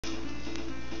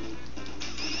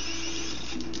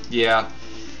Yeah.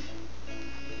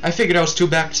 I figured I was too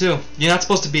back too. You're not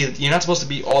supposed to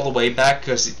be all the way back,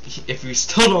 because if you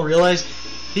still don't realize,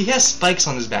 he has spikes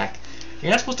on his back.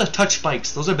 You're not supposed to touch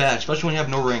spikes. Those are bad, especially when you have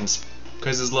no rings,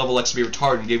 because his level likes to be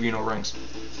retarded and give you no rings.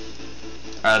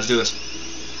 Alright, let's do this.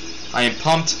 I am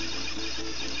pumped.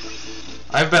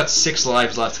 I have about 6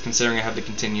 lives left, considering I have the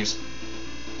continues.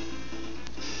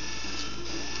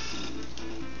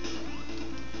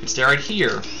 It's right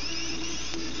here.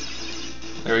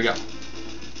 There we go.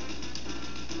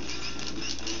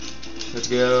 Let's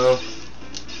go.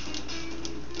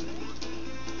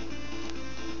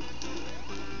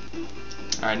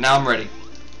 Alright, now I'm ready.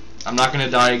 I'm not gonna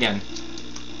die again.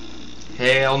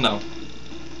 Hell no.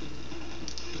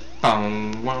 Oh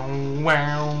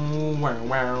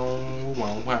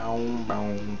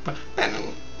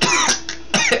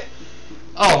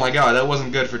my god, that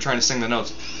wasn't good for trying to sing the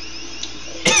notes.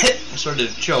 I started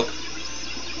to choke.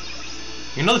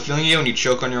 You know the feeling you get when you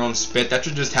choke on your own spit? That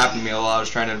should just happen to me while I was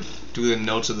trying to do the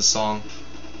notes of the song.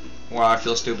 Wow, I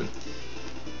feel stupid.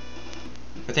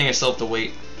 I think I still have to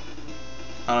wait.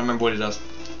 I don't remember what he does.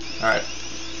 Alright.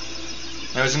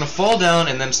 Now he's gonna fall down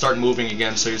and then start moving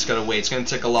again, so you just gotta wait. It's gonna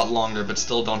take a lot longer, but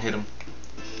still don't hit him.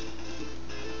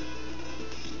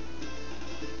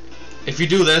 If you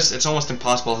do this, it's almost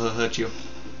impossible to hit you.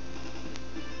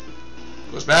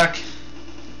 Goes back.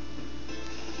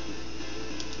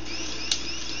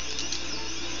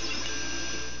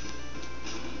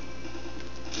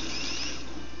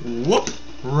 Whoop!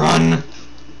 Run!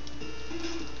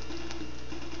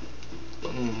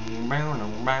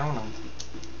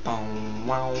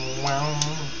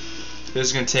 This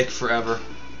is gonna take forever.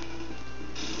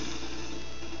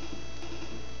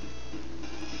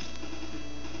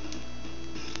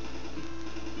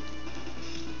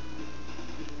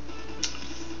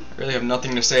 I really have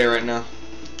nothing to say right now.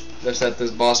 Just that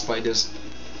this boss fight is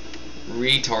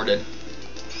retarded.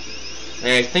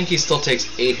 And I think he still takes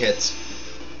 8 hits.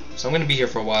 So I'm gonna be here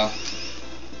for a while.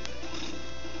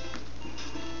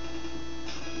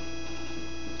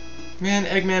 Man,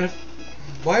 Eggman,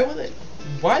 why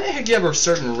the heck do you have a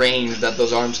certain range that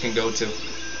those arms can go to?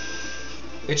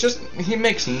 It just, he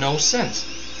makes no sense.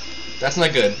 That's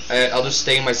not good. I'll just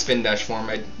stay in my spin dash form.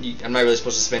 I'm not really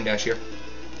supposed to spin dash here.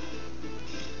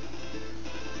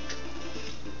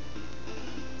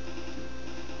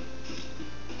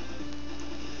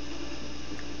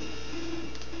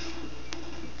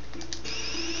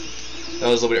 That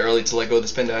was a little bit early to let go of the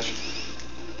spin dash.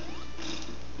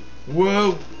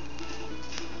 Whoa!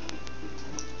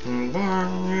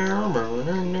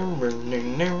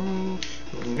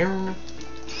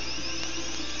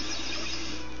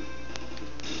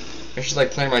 I should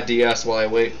like play my DS while I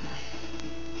wait.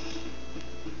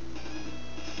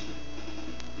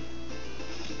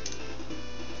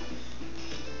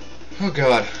 Oh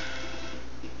god.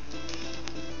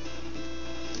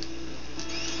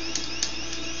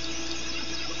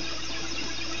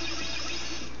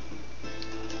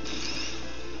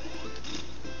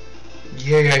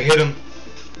 Yeah, I hit him.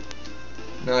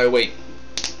 Now I wait.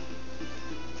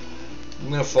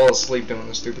 I'm gonna fall asleep doing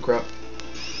this stupid crap.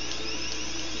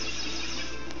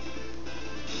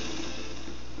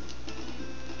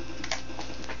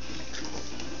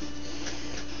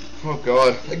 Oh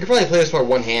god. I could probably play this part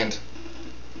one hand.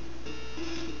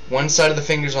 One side of the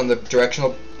fingers on the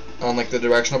directional, on like the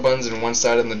directional buttons, and one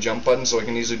side on the jump button, so I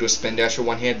can easily do a spin dash with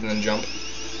one hand and then jump.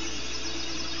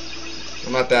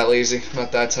 I'm not that lazy. I'm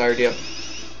not that tired yet.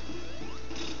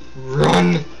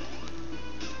 Run!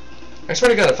 I swear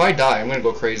to god, if I die, I'm gonna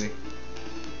go crazy.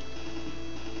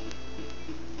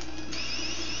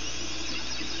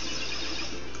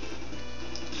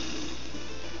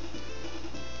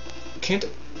 Can't...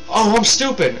 Oh, I'm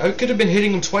stupid! I could have been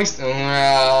hitting him twice.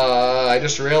 I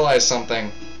just realized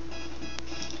something.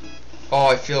 Oh,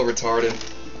 I feel retarded.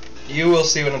 You will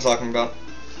see what I'm talking about.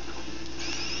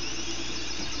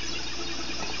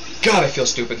 God, I feel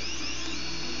stupid.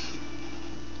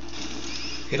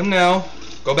 Hit him now.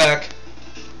 Go back.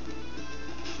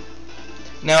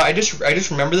 Now, I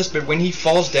just remember this, but when he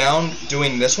falls down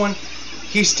doing this one,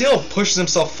 he still pushes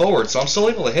himself forward, so I'm still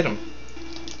able to hit him.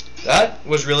 That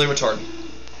was really retarded.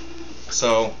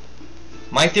 So,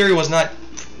 my theory was not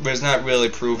really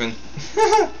proven.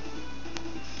 I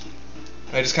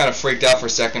just kind of freaked out for a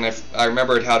second. I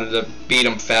remembered how to beat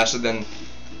him faster than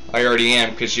I already am,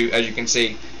 because as you can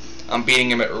see, I'm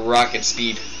beating him at rocket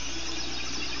speed.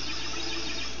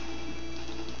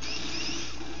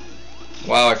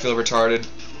 Wow, I feel retarded.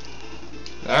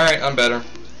 Alright, I'm better.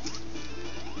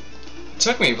 It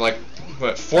took me like,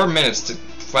 what, 4 minutes to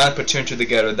finally put 2 and 2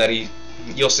 together that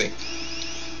you'll see.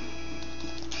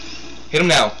 Hit him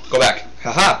now. Go back.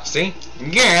 Haha, see?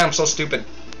 Yeah, I'm so stupid.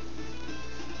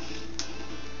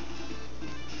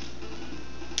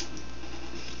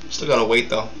 Still gotta wait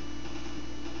though.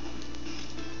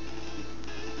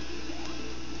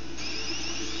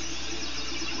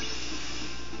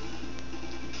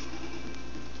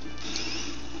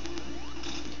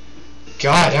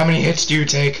 God, how many hits do you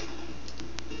take?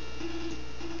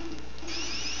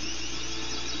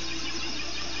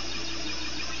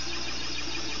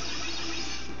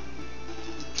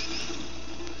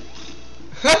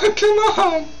 Come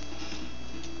on!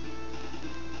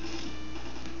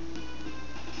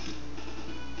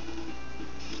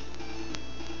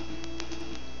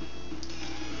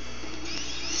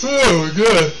 Oh my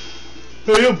god. I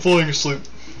am falling asleep.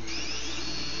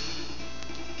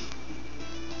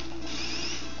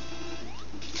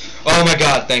 Oh my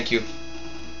god, thank you.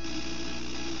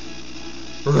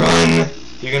 Run!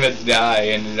 You're gonna die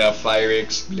in a fiery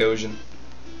explosion.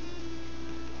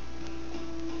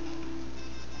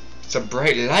 It's a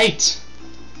bright light!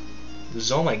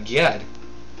 Oh my god.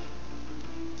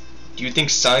 Do you think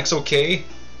Sonic's okay?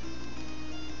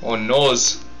 Oh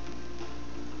noes.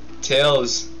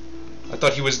 Tails. I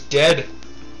thought he was dead.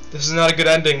 This is not a good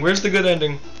ending. Where's the good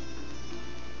ending?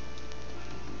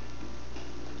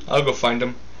 I'll go find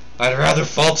him. I'd rather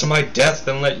fall to my death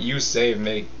than let you save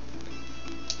me.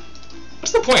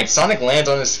 What's the point? Sonic lands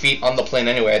on his feet on the plane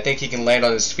anyway. I think he can land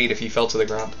on his feet if he fell to the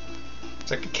ground.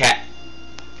 It's like a cat.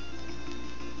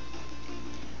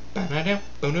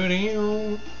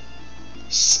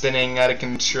 Spinning out of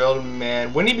control,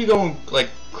 man. Wouldn't he be going like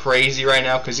crazy right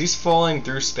now? Because he's falling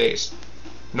through space.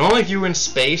 Normally, if you were in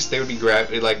space, there would be there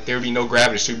would be no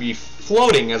gravity, so you'd be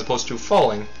floating as opposed to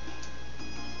falling.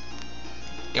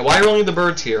 And why are only the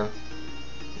birds here?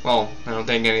 Well, I don't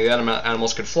think any of the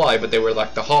animals could fly, but they were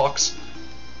like the hawks.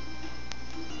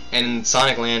 And in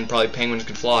Sonic Land, probably penguins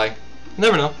could fly. You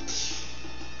never know.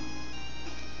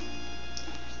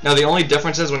 Now the only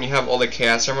difference is when you have all the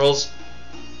Chaos Emeralds,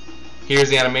 here's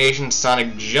the animation,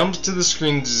 Sonic jumps to the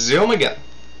screen, zoom again.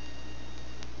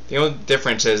 The only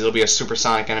difference is it'll be a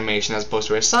supersonic animation as opposed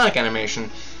to a Sonic animation,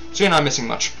 so you're not missing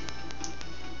much.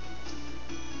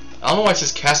 I don't know why it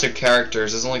says cast of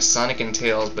characters, there's only Sonic and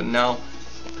Tails, but no.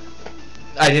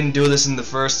 I didn't do this in the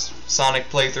first Sonic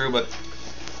playthrough, but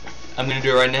I'm gonna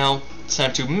do it right now. It's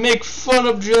time to make fun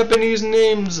of Japanese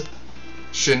names.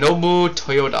 Shinobu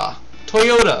Toyota.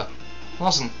 Toyota!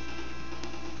 Awesome.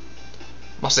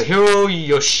 Masahiro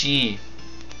Yoshii.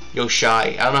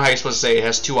 Yoshai. I don't know how you're supposed to say it. It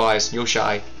has two eyes.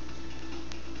 Yoshai.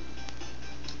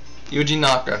 Yuji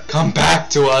Naka. Come back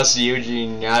to us,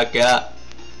 Yuji Naka.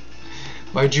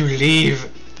 Why'd you leave?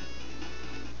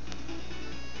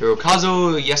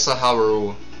 Hirokazu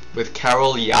Yasaharu with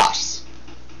Carol Yas.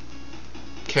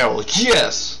 Carol,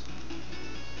 yes!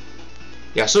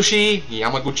 Yasushi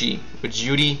Yamaguchi with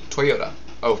Judy Toyota.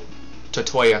 Oh,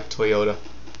 Toyota.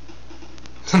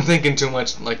 I'm thinking too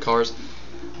much like cars.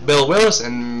 Bill Willis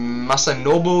and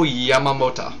Masanobu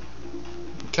Yamamoto.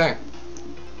 Okay.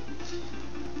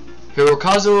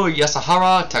 Hirokazu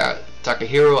Yasahara,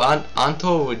 Takahiro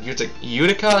Anto with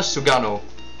Utica Sugano.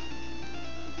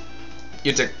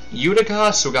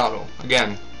 Utica Sugano.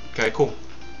 Again. Okay, cool.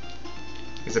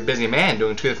 He's a busy man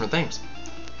doing two different things.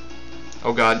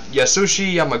 Oh god.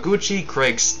 Yasushi Yamaguchi,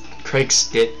 Craig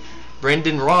Stitt,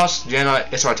 Brendan Ross, Jenna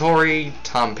Isatori,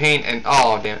 Tom Payne, and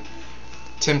oh damn it,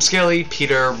 Tim Skelly,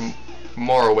 Peter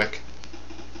Morowick.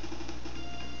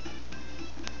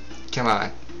 Come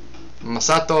on.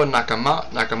 Masato Nakamura,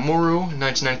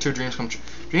 1992, Dreams Come True.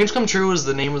 Dreams Come True is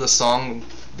the name of the song,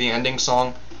 the ending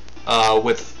song,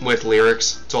 with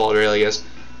lyrics. That's all it really is.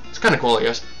 It's kind of cool, I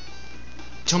guess.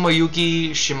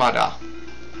 Tomoyuki Shimada.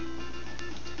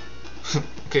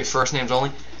 Okay, first names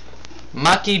only.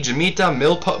 Maki Jamita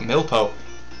Milpo.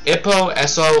 Ippo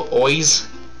Eso Oiz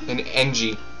and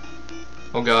Enji.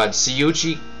 Oh god.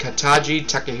 Seiuchi Kataji,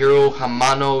 Takahiro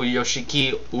Hamano,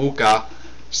 Yoshiki Uka,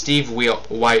 Steve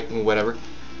White, whatever.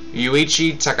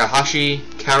 Yuichi Takahashi,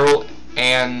 Carol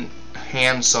and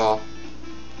Handsaw.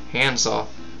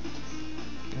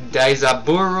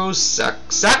 Daizaburo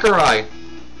Sakurai.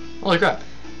 Holy crap.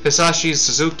 Hisashi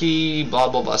Suzuki, blah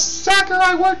blah blah.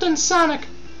 Sakurai worked in Sonic.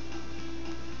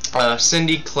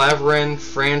 Cindy Claverin,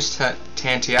 Franz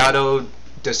Tantiato,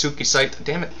 Dasuki Saito,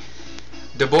 damn it.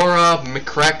 Deborah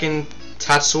McCracken,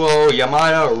 Tatsuo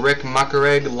Yamada, Rick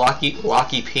Makareg,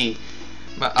 Locky P.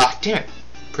 Damn it.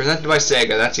 Presented by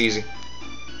Sega, that's easy.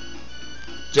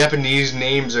 Japanese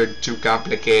names are too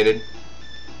complicated.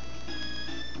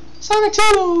 Sonic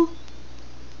 2!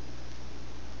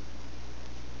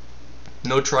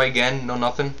 No try again, no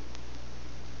nothing.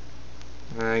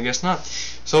 I guess not.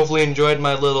 So hopefully you enjoyed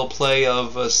my little play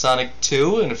of Sonic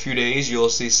 2. In a few days you'll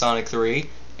see Sonic 3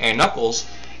 and Knuckles.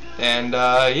 And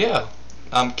yeah,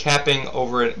 I'm capping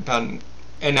over at about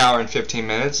an hour and 15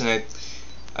 minutes, and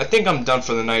I think I'm done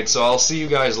for the night, so I'll see you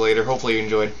guys later. Hopefully you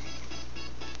enjoyed.